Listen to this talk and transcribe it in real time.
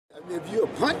If you're a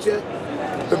puncher,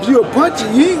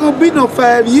 you ain't gonna be no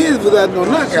 5 years without no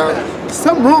knockout.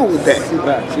 Something wrong with that.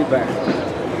 She back.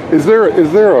 Is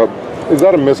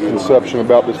that a misconception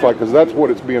about this fight? Because that's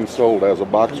what it's being sold as, a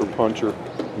boxer-puncher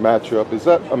matchup. Is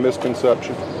that a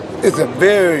misconception? It's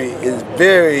very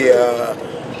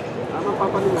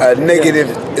negative.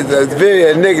 It's a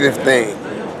very negative thing.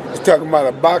 It's talking about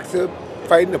a boxer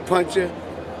fighting a puncher.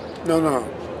 No.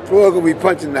 Floyd gonna be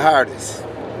punching the hardest.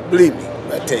 Believe me,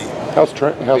 I tell you. How's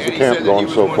the camp going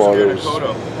so far?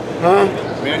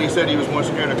 Manny said he was more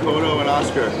scared of Cotto and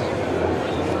Oscar.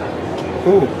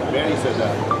 Who? Manny said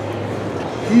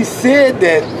that. He said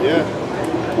that. Yeah.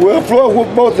 Well, Floyd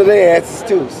whooped both of their asses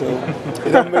too, so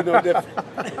it don't make no difference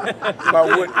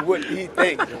about what he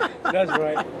thinks. That's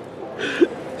right.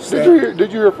 So,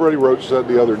 Did you hear Freddie Roach said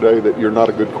the other day that you're not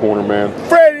a good corner man?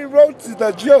 Freddie Roach is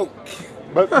a joke.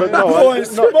 But no,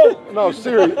 no,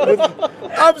 serious.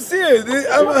 I'm serious.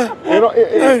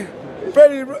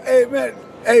 Freddie, hey man,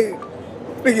 hey,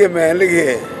 look here, man, look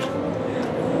here.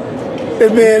 Hey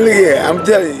man, look here. I'm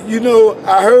telling you,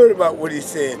 I heard about what he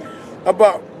said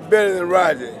about better than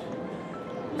Roger.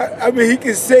 I mean, he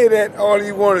can say that all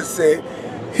he want to say.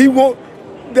 He won't.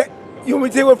 You want me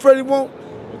to tell you what Freddie won't?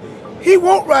 He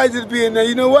want Roger to be in there.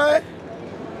 You know why?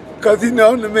 Because he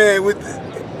know I'm the man with the.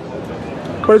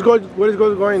 What is going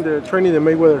to training the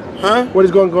Mayweather? Huh? What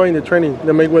is going to training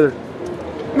the Mayweather?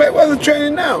 Mayweather's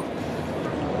training now.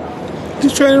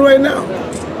 He's training right now.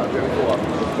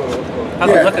 How's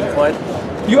it looking, Floyd?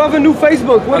 You have a new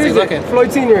Facebook. What is it? Looking?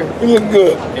 Floyd Sr. He looking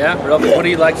good. Yeah? What do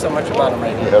you like so much about him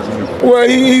right now? Well,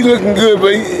 he looking good,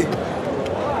 but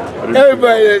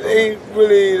everybody that ain't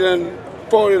really done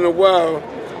fought in a while,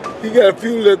 he got a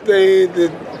few little things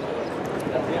that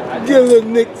get a little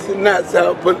nicks and knots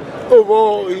out, but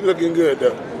overall, he looking good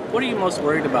though. What are you most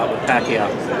worried about with Pacquiao?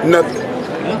 Nothing.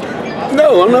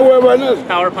 No, I'm not worried about nothing.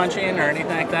 Power punching or anything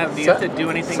like that? Do you have to do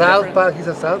anything different? He's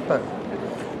a southpaw.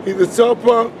 He's a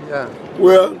southpaw? Yeah.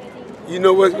 Well, you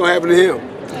know what's going to happen to him.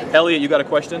 Elliot, you got a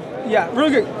question? Yeah, real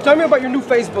good. Tell me about your new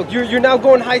Facebook. You're now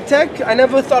going high tech. I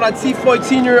never thought I'd see Floyd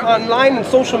Sr. online and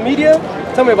social media.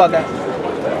 Tell me about that.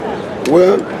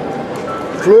 Well,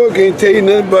 Floyd can't tell you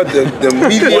nothing about the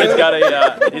media. Floyd's got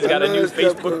a new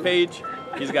Facebook page.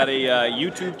 He's got a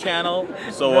YouTube channel,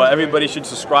 so everybody should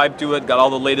subscribe to it. Got all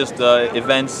the latest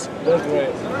events,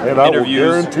 And I will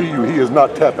guarantee you, he is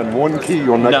not tapping one key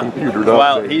on that computer.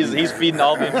 Well, he's feeding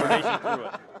all the information through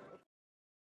it.